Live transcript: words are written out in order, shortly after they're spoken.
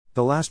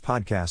The last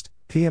podcast,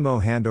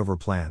 PMO Handover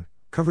Plan,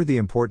 covered the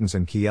importance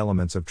and key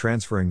elements of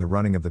transferring the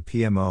running of the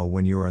PMO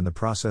when you are in the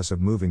process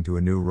of moving to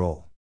a new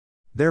role.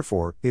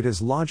 Therefore, it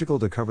is logical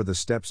to cover the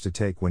steps to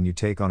take when you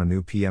take on a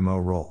new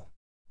PMO role.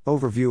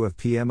 Overview of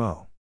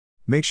PMO.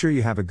 Make sure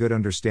you have a good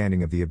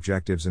understanding of the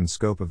objectives and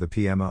scope of the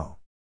PMO.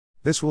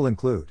 This will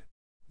include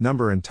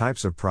number and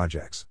types of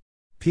projects,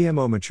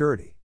 PMO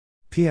maturity,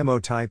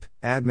 PMO type,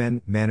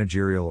 admin,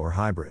 managerial or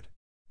hybrid,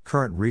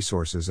 current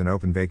resources and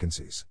open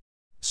vacancies,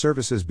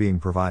 services being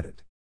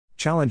provided,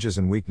 challenges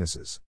and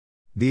weaknesses.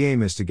 The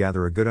aim is to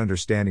gather a good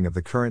understanding of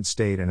the current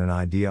state and an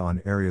idea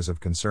on areas of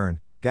concern,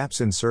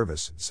 gaps in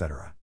service,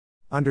 etc.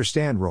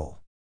 Understand role.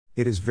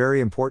 It is very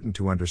important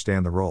to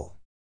understand the role.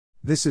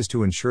 This is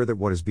to ensure that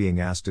what is being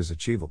asked is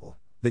achievable,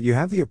 that you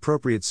have the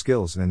appropriate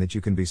skills and that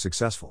you can be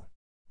successful.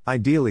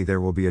 Ideally,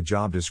 there will be a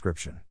job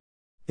description.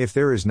 If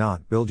there is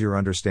not, build your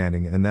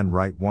understanding and then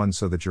write one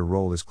so that your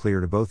role is clear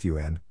to both you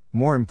and,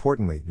 more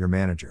importantly, your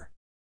manager.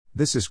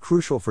 This is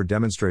crucial for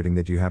demonstrating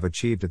that you have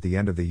achieved at the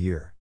end of the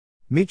year.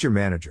 Meet your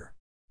manager.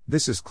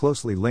 This is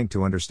closely linked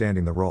to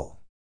understanding the role.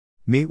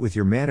 Meet with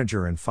your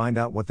manager and find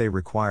out what they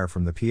require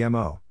from the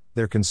PMO,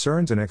 their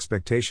concerns and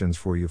expectations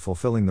for you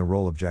fulfilling the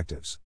role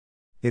objectives.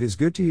 It is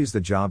good to use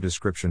the job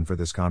description for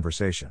this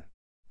conversation.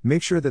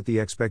 Make sure that the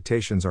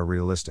expectations are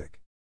realistic.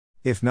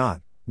 If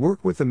not,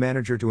 work with the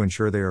manager to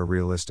ensure they are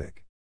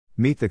realistic.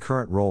 Meet the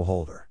current role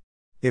holder.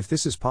 If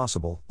this is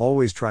possible,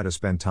 always try to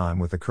spend time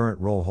with the current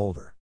role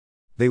holder.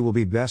 They will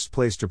be best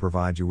placed to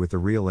provide you with the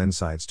real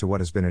insights to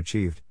what has been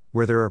achieved,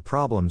 where there are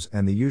problems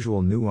and the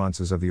usual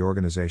nuances of the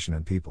organization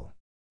and people.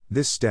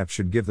 This step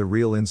should give the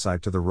real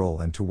insight to the role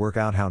and to work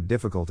out how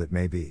difficult it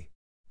may be.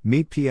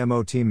 Meet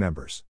PMO team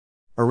members.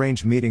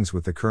 Arrange meetings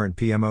with the current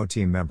PMO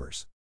team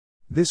members.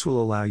 This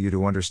will allow you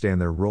to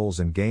understand their roles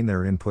and gain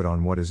their input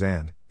on what is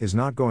and is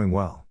not going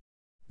well.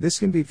 This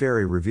can be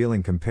very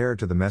revealing compared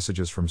to the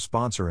messages from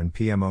sponsor and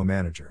PMO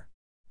manager.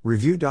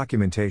 Review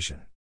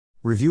documentation.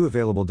 Review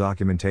available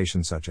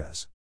documentation such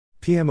as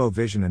PMO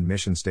vision and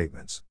mission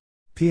statements,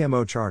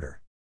 PMO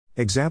charter,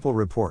 example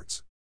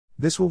reports.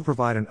 This will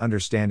provide an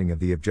understanding of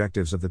the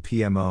objectives of the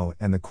PMO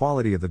and the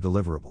quality of the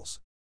deliverables.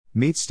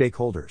 Meet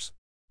stakeholders.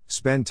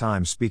 Spend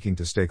time speaking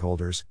to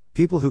stakeholders,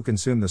 people who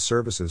consume the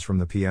services from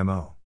the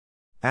PMO.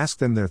 Ask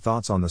them their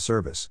thoughts on the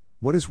service,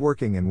 what is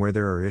working and where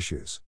there are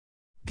issues.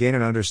 Gain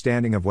an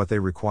understanding of what they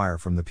require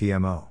from the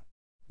PMO.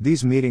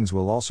 These meetings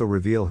will also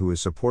reveal who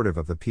is supportive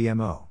of the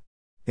PMO.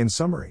 In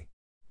summary,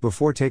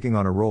 before taking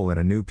on a role in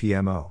a new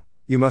PMO,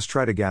 you must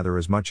try to gather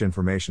as much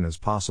information as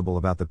possible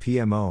about the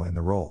PMO and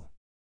the role.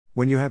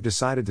 When you have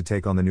decided to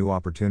take on the new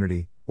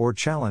opportunity, or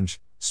challenge,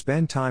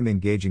 spend time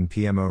engaging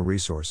PMO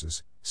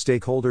resources,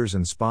 stakeholders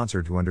and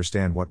sponsor to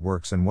understand what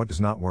works and what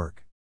does not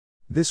work.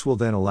 This will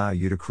then allow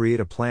you to create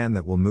a plan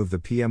that will move the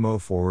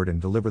PMO forward and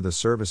deliver the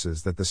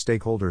services that the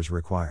stakeholders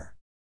require.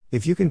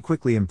 If you can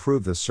quickly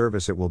improve the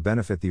service, it will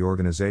benefit the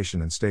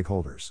organization and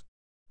stakeholders.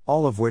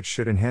 All of which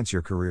should enhance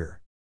your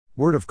career.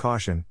 Word of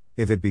caution,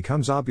 if it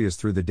becomes obvious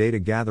through the data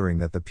gathering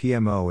that the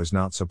PMO is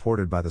not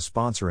supported by the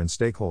sponsor and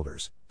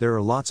stakeholders, there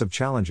are lots of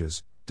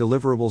challenges,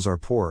 deliverables are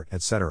poor,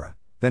 etc.,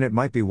 then it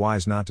might be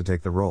wise not to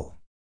take the role.